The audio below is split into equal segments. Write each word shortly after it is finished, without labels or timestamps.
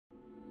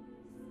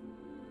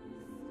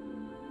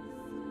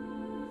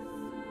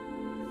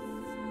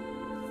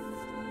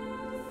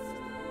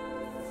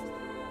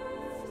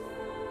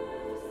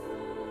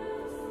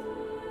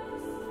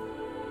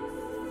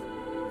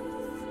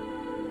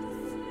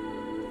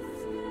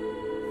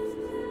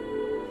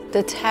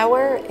The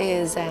Tower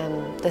is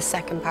the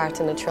second part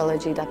in a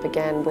trilogy that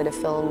began with a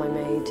film I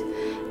made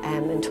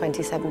in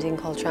 2017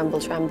 called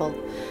Tremble Tremble.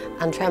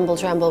 And Tremble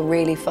Tremble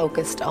really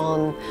focused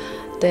on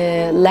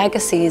the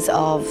legacies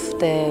of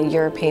the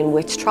European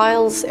witch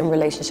trials in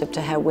relationship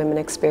to how women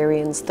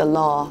experience the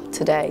law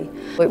today.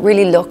 It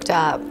really looked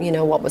at,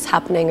 what was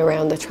happening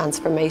around the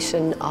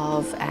transformation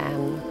of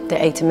the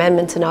Eighth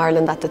Amendment in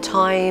Ireland at the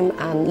time,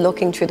 and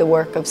looking through the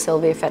work of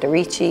Silvia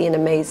Federici, an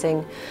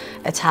amazing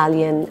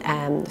Italian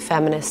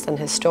feminist and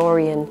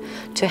historian,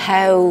 to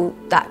how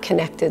that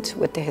connected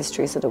with the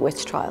histories of the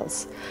witch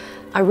trials.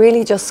 I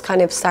really just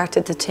kind of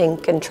started to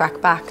think and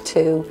track back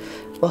to,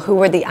 well, who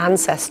were the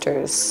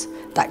ancestors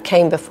that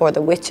came before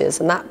the witches?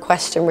 And that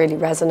question really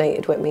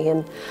resonated with me.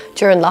 And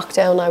during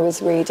lockdown, I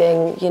was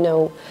reading,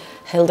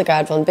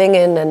 Hildegard von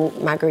Bingen and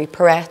Marguerite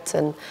Porete,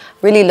 and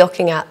really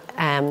looking at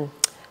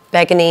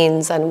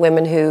Beguinines and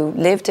women who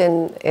lived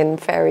in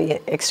very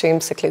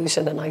extreme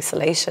seclusion and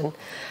isolation,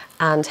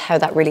 and how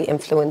that really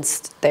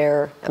influenced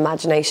their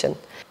imagination.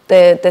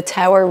 The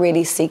Tower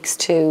really seeks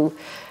to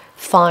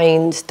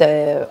find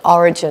the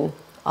origin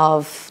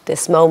of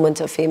this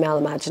moment of female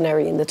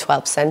imaginary in the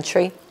 12th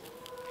century,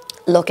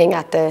 looking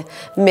at the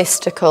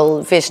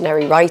mystical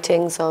visionary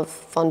writings of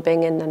von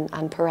Bingen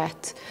and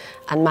Porete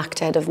and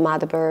Magdalene of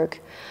Magdeburg,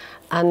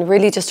 and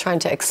really just trying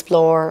to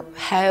explore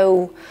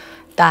how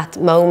that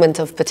moment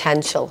of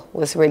potential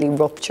was really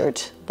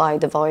ruptured by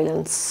the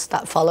violence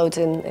that followed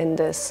in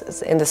the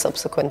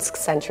subsequent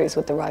centuries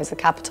with the rise of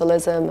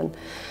capitalism,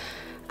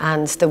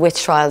 and the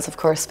witch trials, of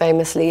course,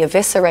 famously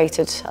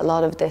eviscerated a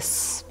lot of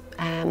this,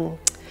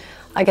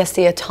 I guess,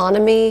 the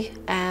autonomy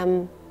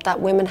that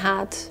women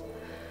had,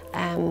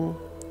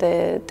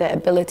 the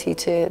ability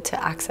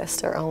to access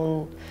their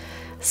own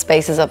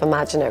spaces of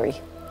imaginary.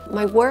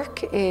 My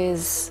work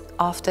is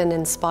often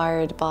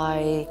inspired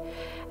by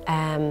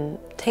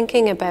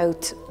thinking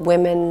about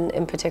women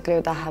in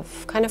particular that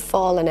have kind of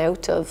fallen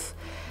out of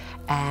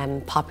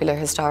popular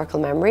historical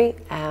memory.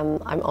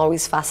 I'm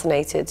always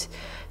fascinated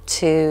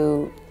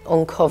to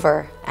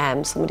uncover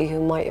somebody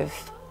who might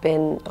have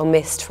been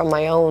omissed from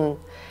my own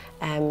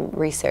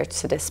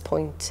research to this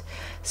point.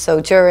 So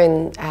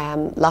during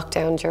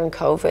lockdown, during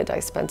COVID,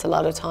 I spent a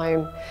lot of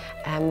time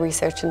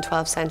researching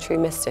 12th century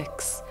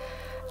mystics.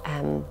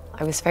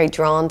 I was very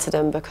drawn to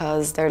them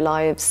because their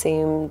lives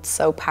seemed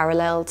so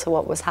parallel to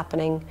what was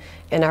happening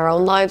in our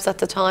own lives at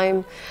the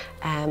time.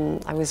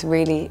 I was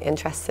really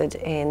interested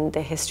in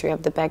the history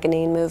of the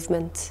Beguinine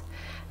movement,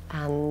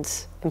 and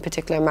in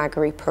particular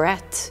Marguerite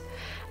Porete,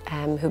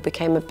 who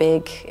became a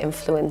big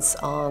influence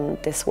on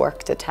this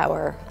work, The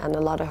Tower, and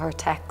a lot of her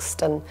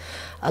text and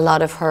a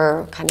lot of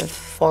her kind of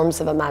forms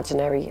of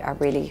imaginary are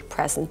really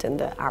present in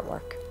the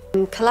artwork.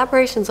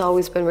 Collaboration's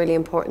always been really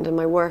important in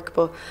my work,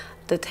 but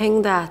the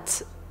thing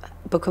that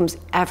becomes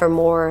ever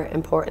more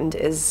important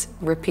is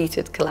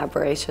repeated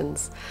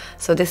collaborations.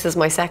 So this is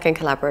my second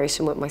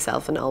collaboration with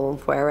myself and Olwen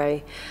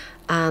Fouéré.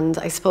 And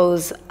I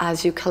suppose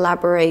as you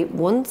collaborate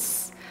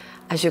once,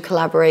 as you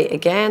collaborate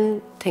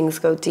again, things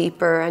go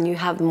deeper and you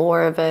have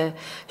more of a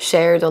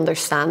shared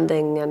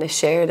understanding and a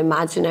shared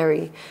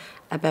imaginary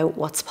about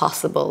what's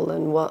possible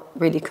and what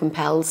really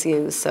compels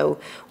you. So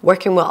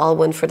working with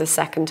Olwen for the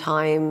second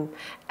time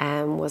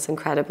was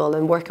incredible,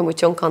 and working with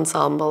Junk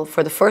Ensemble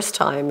for the first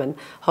time, and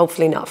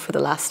hopefully not for the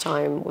last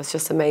time, was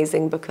just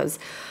amazing because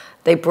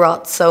they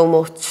brought so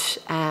much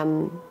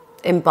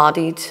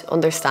embodied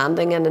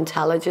understanding and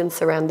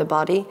intelligence around the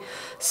body.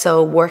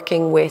 So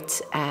working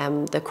with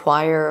the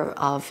choir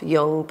of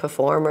young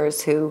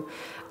performers who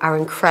are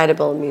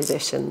incredible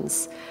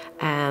musicians,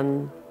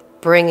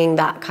 bringing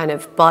that kind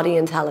of body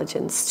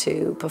intelligence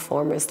to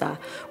performers that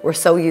were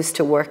so used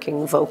to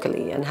working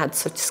vocally and had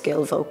such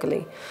skill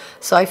vocally.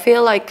 So I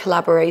feel like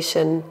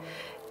collaboration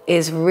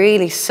is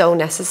really so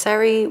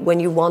necessary when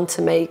you want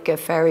to make a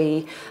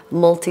very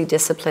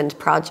multidisciplined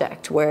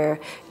project where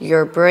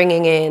you're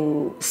bringing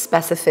in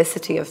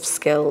specificity of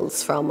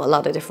skills from a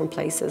lot of different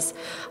places.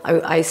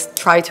 I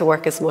try to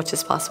work as much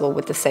as possible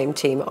with the same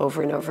team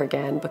over and over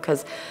again,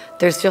 because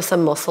there's just a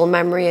muscle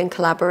memory in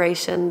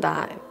collaboration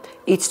that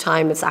each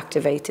time it's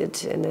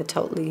activated in a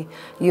totally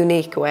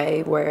unique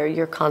way where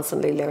you're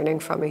constantly learning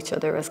from each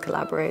other as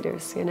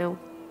collaborators,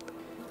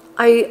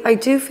 I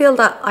do feel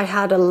that I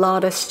had a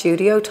lot of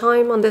studio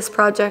time on this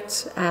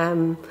project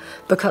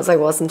because I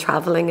wasn't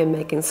traveling and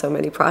making so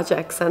many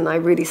projects, and I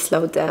really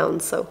slowed down.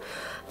 So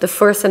the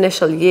first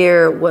initial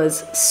year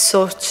was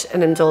such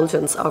an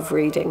indulgence of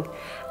reading,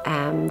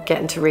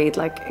 getting to read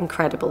like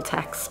incredible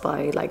texts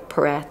by like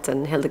Porete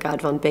and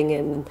Hildegard von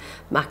Bingen and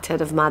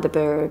Magdalene of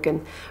Magdeburg,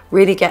 and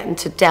really getting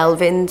to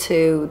delve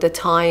into the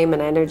time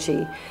and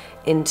energy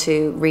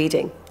into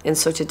reading in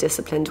such a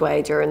disciplined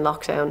way during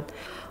lockdown.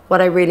 What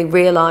I really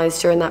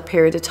realised during that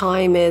period of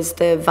time is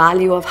the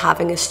value of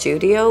having a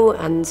studio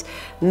and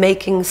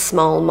making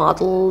small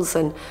models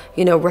and,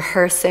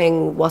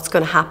 rehearsing what's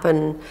going to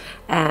happen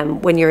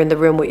when you're in the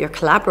room with your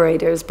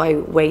collaborators by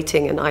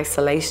waiting in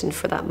isolation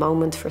for that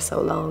moment for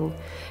so long.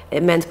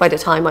 It meant by the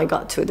time I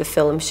got to the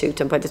film shoot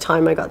and by the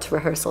time I got to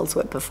rehearsals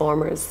with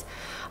performers,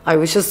 I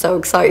was just so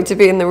excited to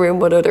be in the room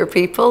with other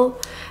people.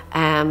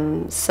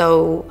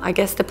 So I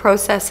guess the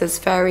process is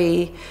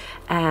very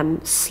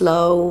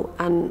slow,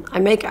 and I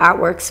make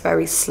artworks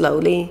very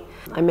slowly.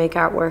 I make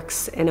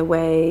artworks in a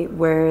way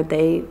where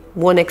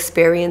one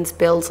experience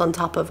builds on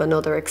top of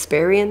another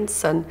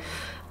experience, and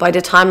by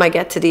the time I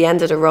get to the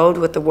end of the road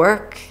with the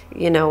work,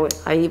 you know,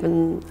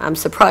 I'm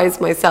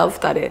surprised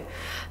myself that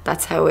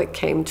that's how it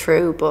came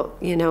true. But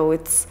you know,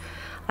 it's,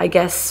 I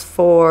guess,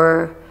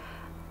 for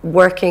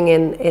working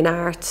in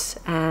art,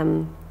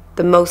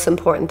 the most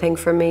important thing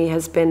for me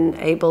has been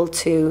able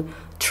to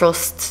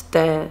trust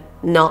the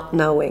not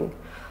knowing,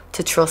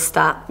 to trust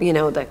that, you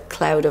know, the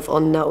cloud of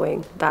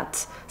unknowing,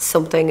 that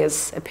something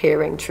is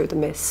appearing through the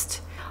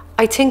mist.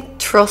 I think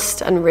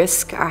trust and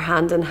risk are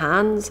hand in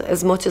hand.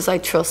 As much as I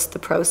trust the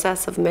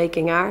process of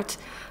making art,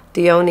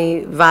 the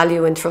only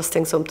value in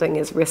trusting something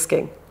is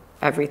risking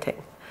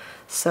everything.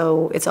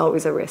 So it's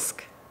always a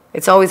risk.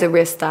 It's always a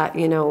risk that,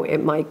 you know,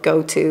 it might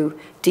go too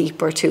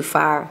deep or too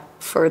far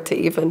for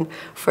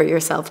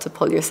yourself to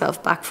pull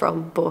yourself back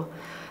from. But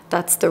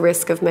that's the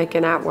risk of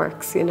making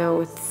artworks, you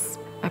know, it's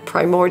a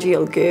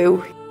primordial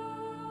goo.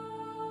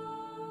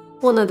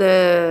 One of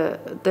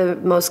the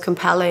most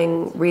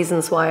compelling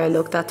reasons why I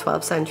looked at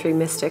 12th century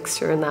mystics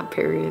during that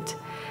period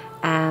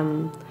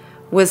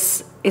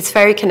was it's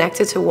very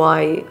connected to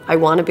why I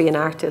want to be an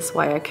artist,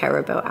 why I care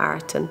about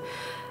art. And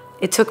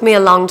it took me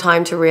a long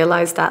time to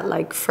realize that,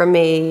 like, for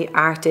me,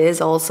 art is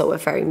also a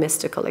very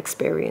mystical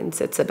experience.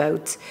 It's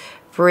about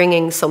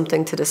bringing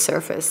something to the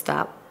surface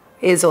that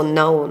is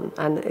unknown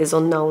and is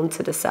unknown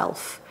to the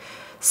self.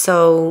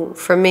 So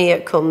for me,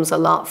 it comes a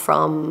lot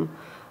from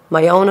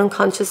my own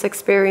unconscious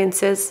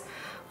experiences,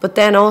 but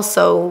then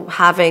also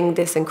having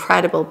this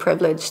incredible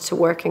privilege to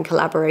work in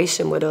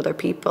collaboration with other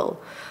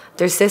people.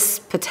 There's this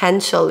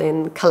potential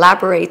in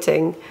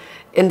collaborating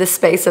in the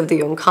space of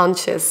the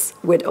unconscious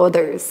with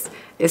others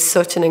is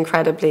such an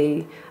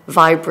incredibly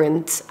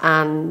vibrant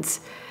and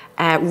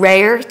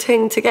rare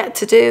thing to get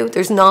to do.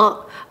 There's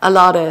not a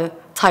lot of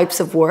types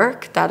of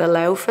work that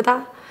allow for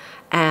that.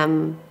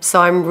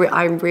 So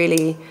I'm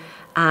really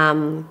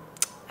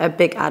a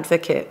big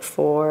advocate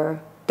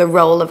for the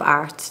role of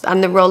art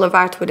and the role of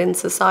art within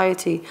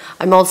society.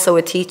 I'm also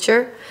a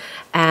teacher.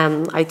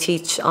 I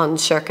teach on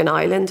Sherkin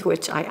Island,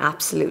 which I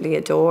absolutely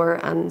adore,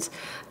 and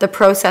the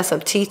process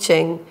of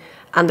teaching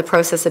and the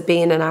process of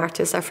being an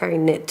artist are very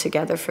knit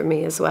together for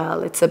me as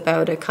well. It's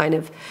about a kind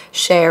of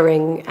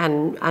sharing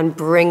and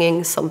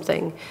bringing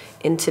something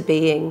into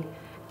being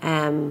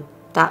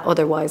that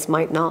otherwise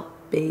might not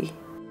be